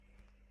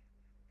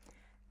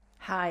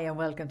Hi, and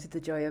welcome to the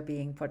Joy of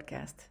Being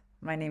podcast.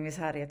 My name is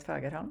Harriet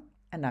Fagerholm,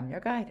 and I'm your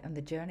guide on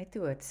the journey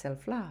towards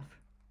self love.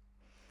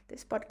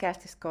 This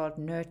podcast is called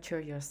Nurture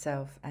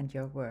Yourself and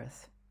Your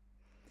Worth.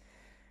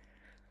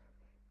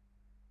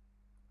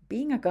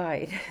 Being a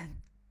guide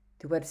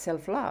towards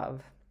self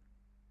love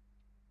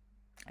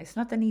is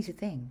not an easy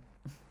thing.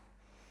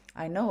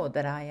 I know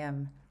that I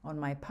am on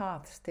my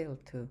path still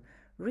to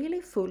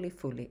really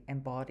fully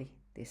embody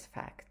this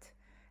fact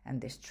and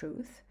this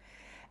truth.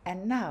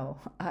 And now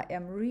I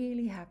am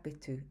really happy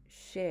to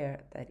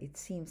share that it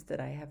seems that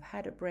I have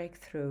had a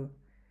breakthrough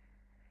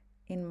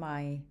in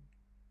my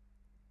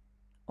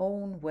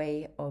own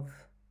way of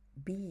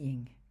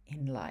being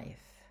in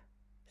life.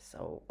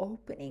 So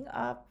opening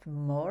up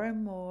more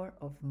and more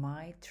of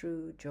my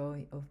true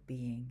joy of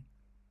being.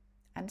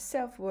 And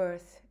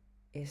self-worth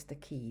is the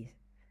key,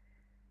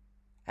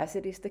 as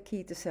it is the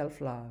key to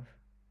self-love.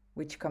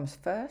 Which comes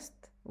first?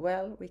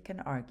 Well, we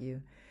can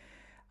argue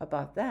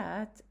about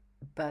that,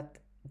 but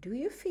do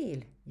you feel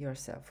your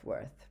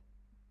self-worth?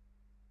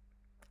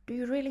 Do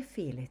you really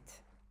feel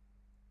it?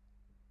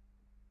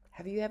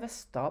 Have you ever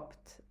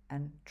stopped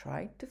and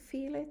tried to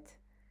feel it?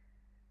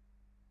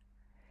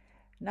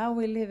 Now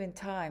we live in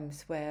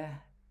times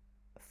where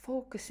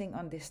focusing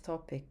on this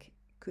topic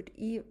could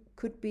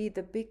be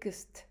the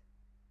biggest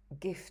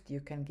gift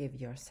you can give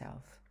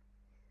yourself.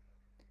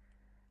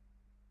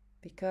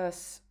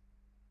 Because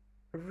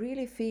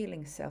really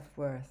feeling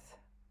self-worth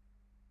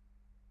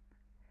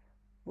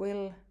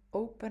will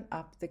open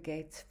up the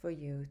gates for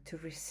you to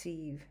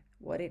receive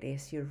what it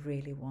is you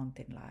really want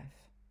in life.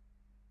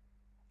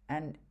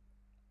 And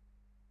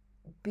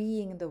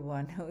being the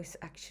one who is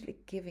actually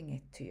giving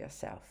it to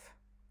yourself.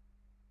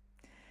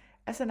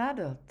 As an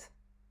adult,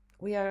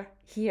 we are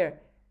here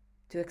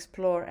to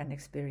explore and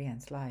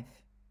experience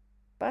life,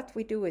 but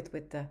we do it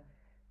with the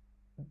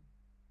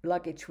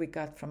luggage we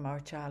got from our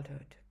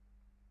childhood.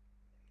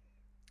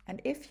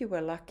 And if you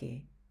were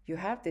lucky, you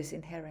have this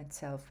inherent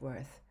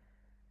self-worth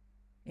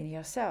in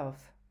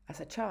yourself as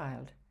a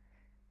child,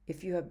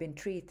 if you have been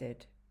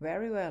treated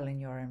very well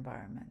in your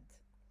environment.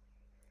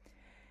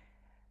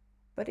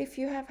 But if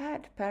you have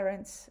had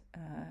parents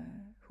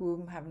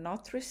whom have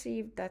not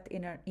received that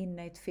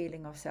innate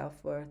feeling of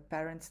self-worth,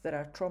 parents that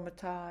are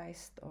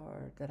traumatized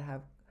or that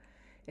have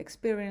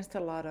experienced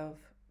a lot of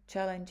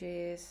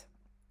challenges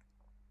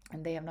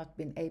and they have not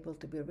been able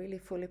to be really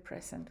fully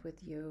present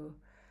with you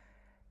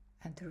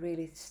and to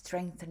really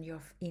strengthen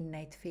your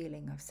innate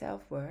feeling of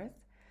self-worth,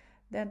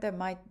 then there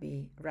might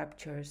be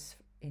ruptures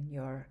in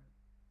your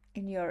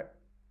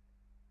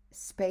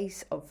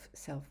space of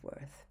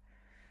self-worth.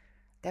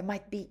 There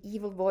might be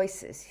evil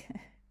voices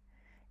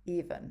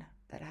even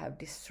that have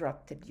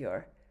disrupted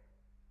your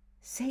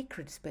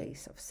sacred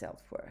space of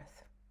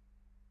self-worth.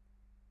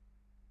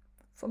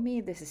 For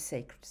me, this is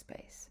sacred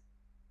space.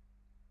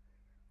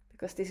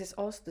 Because this is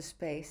also the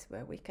space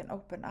where we can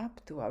open up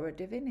to our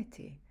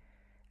divinity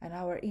and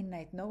our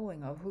innate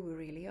knowing of who we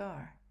really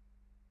are.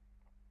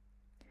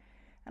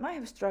 And I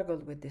have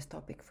struggled with this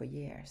topic for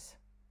years.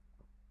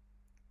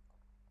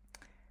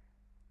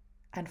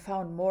 And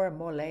found more and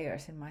more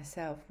layers in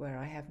myself where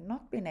I have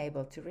not been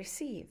able to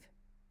receive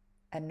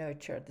and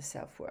nurture the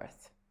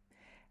self-worth.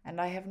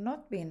 And I have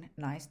not been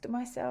nice to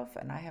myself,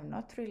 and I have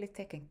not really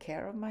taken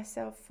care of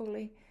myself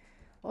fully,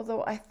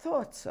 although I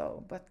thought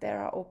so, but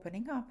there are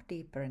opening up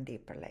deeper and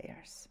deeper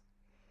layers.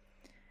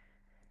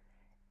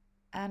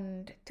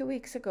 And 2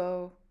 weeks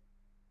ago,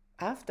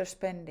 after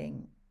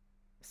spending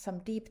some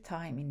deep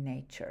time in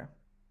nature,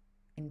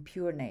 in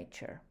pure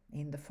nature,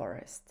 in the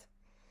forest,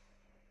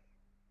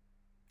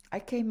 I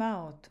came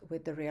out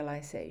with the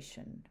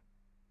realization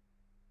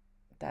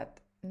that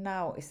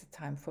now is the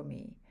time for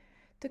me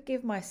to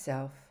give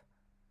myself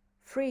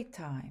free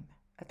time,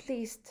 at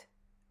least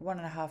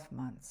 1.5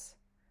 months,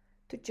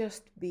 to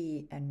just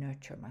be and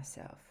nurture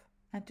myself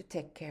and to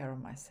take care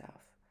of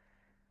myself.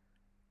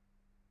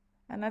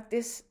 And at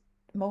this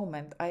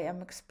moment, I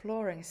am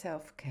exploring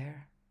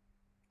self-care,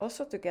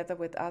 also together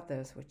with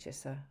others, which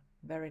is a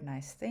very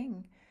nice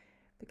thing,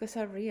 because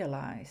I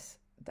realize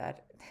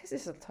that this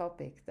is a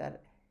topic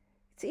that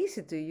it's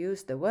easy to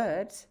use the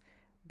words,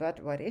 but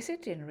what is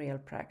it in real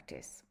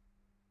practice?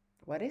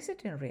 What is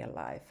it in real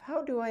life?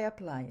 How do I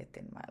apply it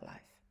in my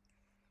life?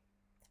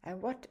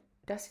 And what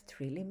does it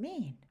really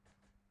mean?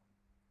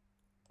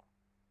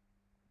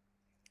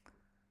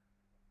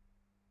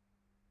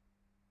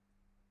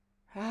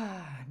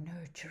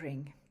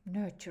 Nurturing.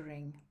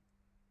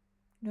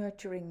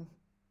 Nurturing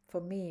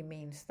for me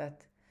means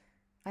that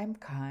I'm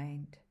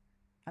kind,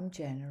 I'm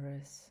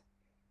generous,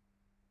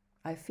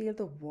 I feel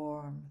the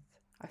warmth,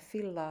 I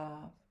feel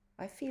love,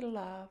 I feel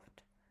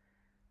loved,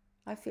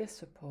 I feel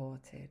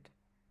supported,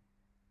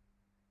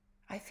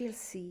 I feel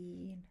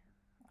seen,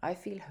 I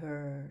feel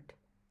heard.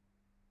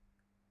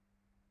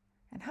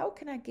 And how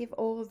can I give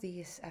all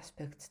these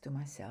aspects to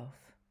myself?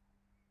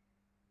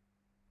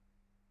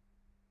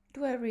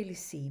 Do I really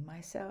see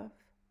myself?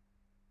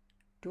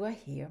 Do I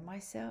hear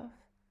myself?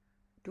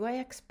 Do I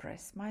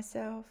express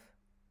myself?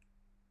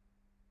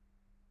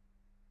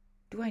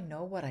 Do I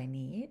know what I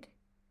need?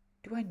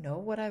 Do I know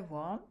what I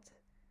want?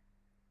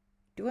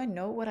 Do I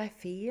know what I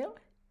feel?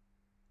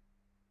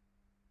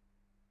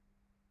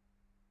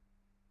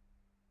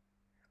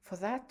 For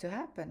that to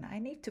happen, I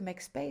need to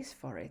make space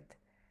for it,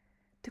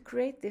 to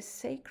create this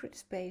sacred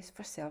space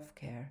for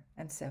self-care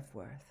and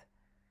self-worth.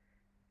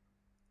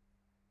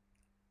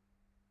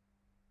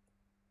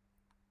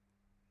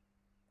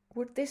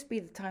 Would this be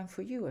the time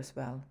for you as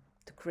well,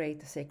 to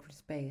create a sacred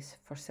space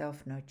for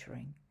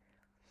self-nurturing,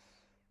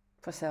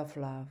 for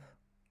self-love,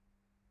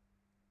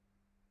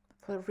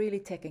 for really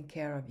taking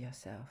care of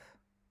yourself?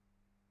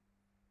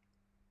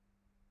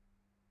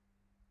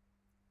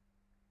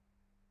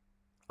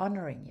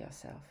 Honoring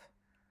yourself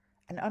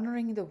and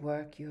honoring the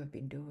work you have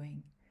been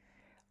doing,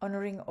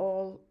 honoring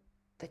all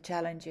the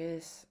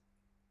challenges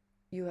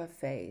you have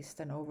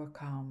faced and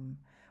overcome,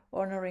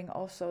 honoring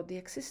also the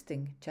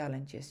existing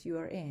challenges you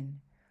are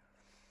in.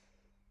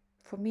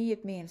 For me,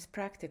 it means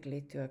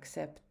practically to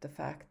accept the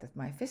fact that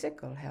my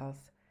physical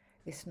health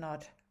is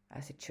not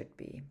as it should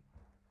be.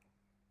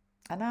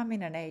 And I'm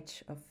in an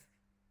age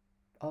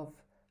of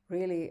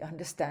really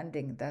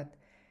understanding that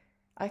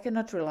I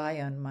cannot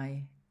rely on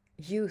my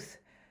youth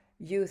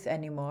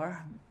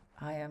anymore.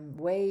 I am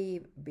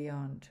way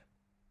beyond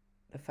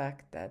the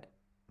fact that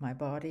my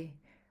body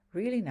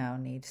really now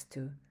needs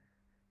to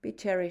be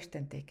cherished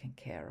and taken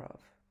care of,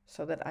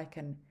 so that I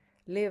can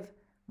live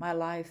my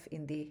life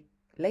in the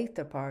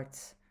later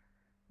parts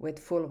with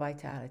full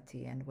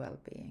vitality and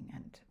well-being.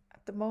 And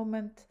at the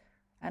moment,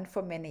 and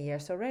for many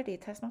years already,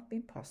 it has not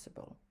been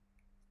possible.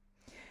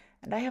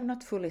 And I have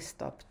not fully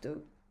stopped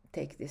to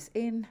take this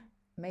in.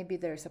 Maybe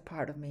there's a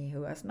part of me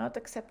who has not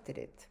accepted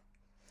it,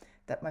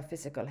 that my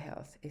physical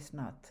health is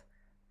not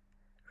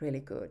really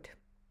good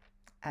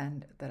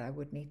and that I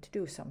would need to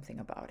do something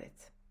about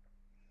it.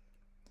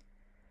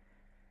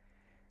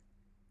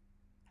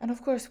 And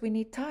of course, we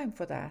need time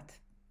for that.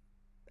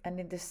 And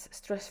in this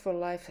stressful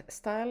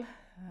lifestyle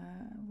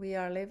we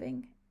are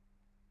living,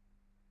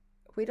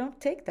 we don't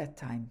take that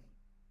time.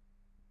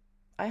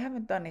 I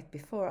haven't done it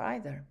before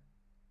either,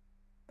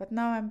 but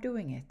now I'm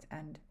doing it,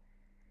 and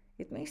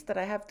it means that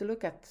I have to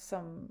look at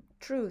some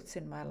truths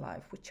in my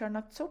life which are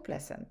not so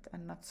pleasant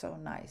and not so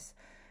nice.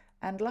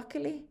 And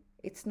luckily,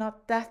 it's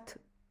not that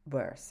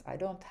worse. I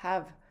don't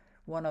have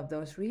one of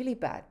those really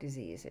bad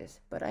diseases,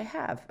 but I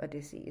have a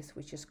disease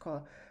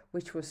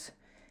which was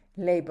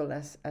labeled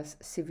as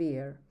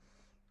severe,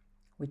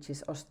 which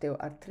is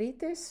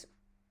osteoarthritis.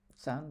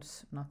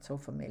 Sounds not so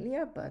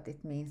familiar, but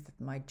it means that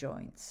my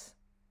joints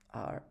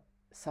are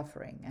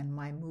suffering and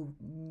my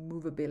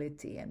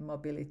movability and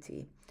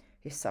mobility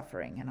is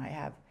suffering, and I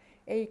have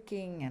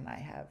aching and I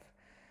have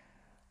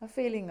a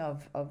feeling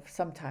of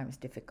sometimes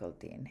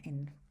difficulty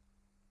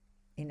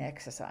in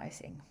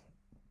exercising.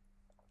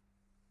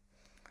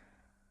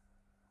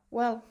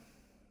 Well,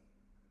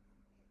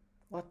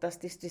 what does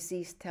this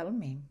disease tell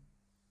me?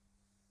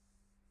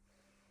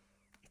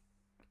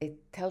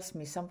 It tells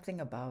me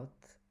something about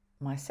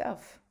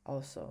myself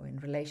also in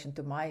relation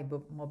to my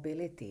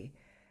mobility,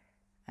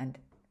 and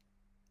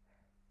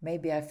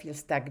maybe I feel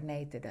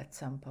stagnated at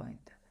some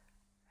point.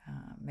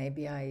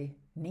 Maybe I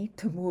need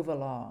to move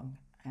along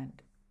and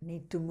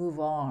need to move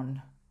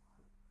on.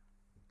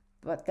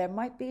 But there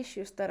might be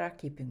issues that are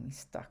keeping me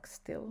stuck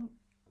still.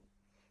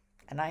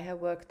 And I have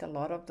worked a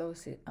lot of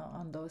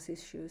on those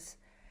issues.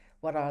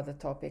 What are the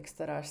topics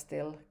that are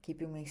still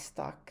keeping me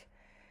stuck?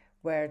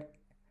 Where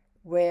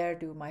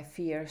do my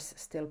fears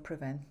still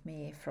prevent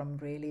me from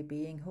really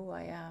being who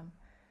I am?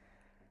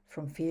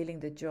 From feeling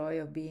the joy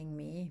of being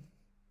me?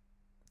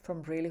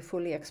 From really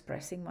fully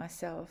expressing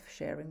myself,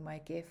 sharing my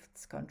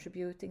gifts,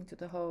 contributing to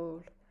the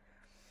whole?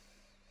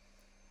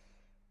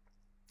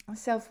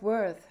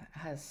 Self-worth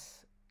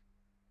has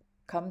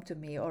come to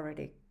me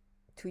already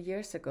 2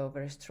 years ago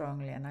very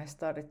strongly, and I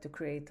started to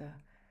create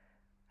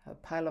a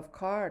pile of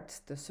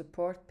cards to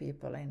support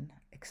people in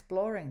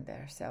exploring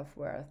their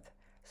self-worth.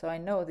 So I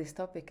know this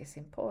topic is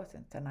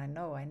important, and I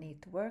know I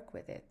need to work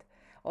with it,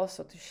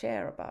 also to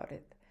share about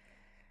it.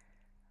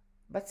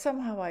 But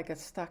somehow I got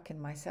stuck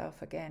in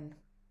myself again.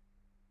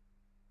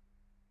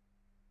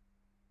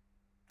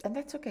 And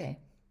that's okay.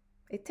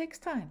 It takes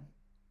time.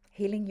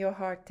 Healing your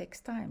heart takes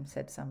time,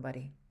 said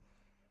somebody.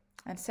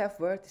 And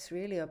self-worth is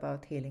really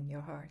about healing your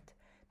heart,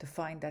 to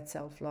find that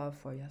self-love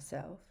for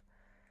yourself.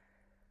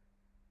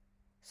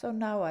 So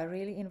now I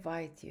really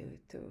invite you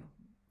to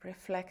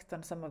reflect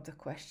on some of the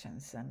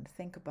questions and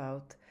think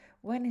about,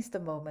 when is the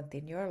moment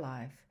in your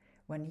life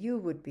when you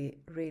would be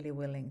really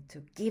willing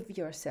to give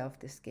yourself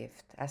this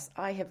gift, as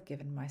I have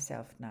given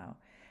myself now,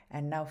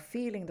 and now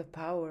feeling the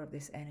power of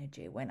this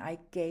energy when I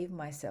gave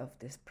myself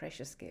this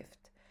precious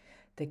gift,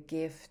 the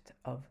gift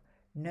of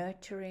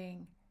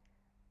nurturing,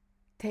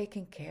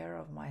 taking care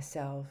of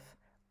myself,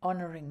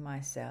 honoring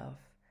myself,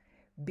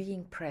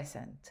 being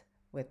present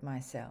with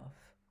myself,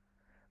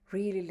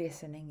 really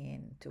listening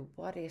in to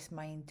what is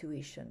my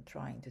intuition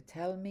trying to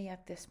tell me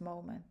at this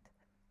moment,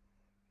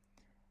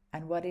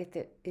 and what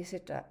is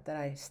it that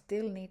I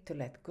still need to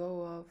let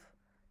go of,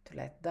 to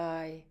let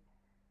die,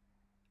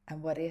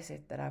 and what is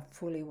it that I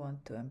fully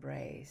want to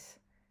embrace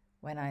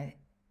when I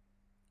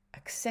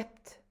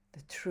accept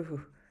the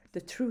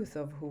truth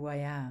of who I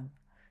am,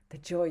 the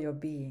joy of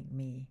being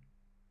me.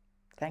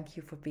 Thank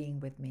you for being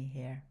with me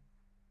here.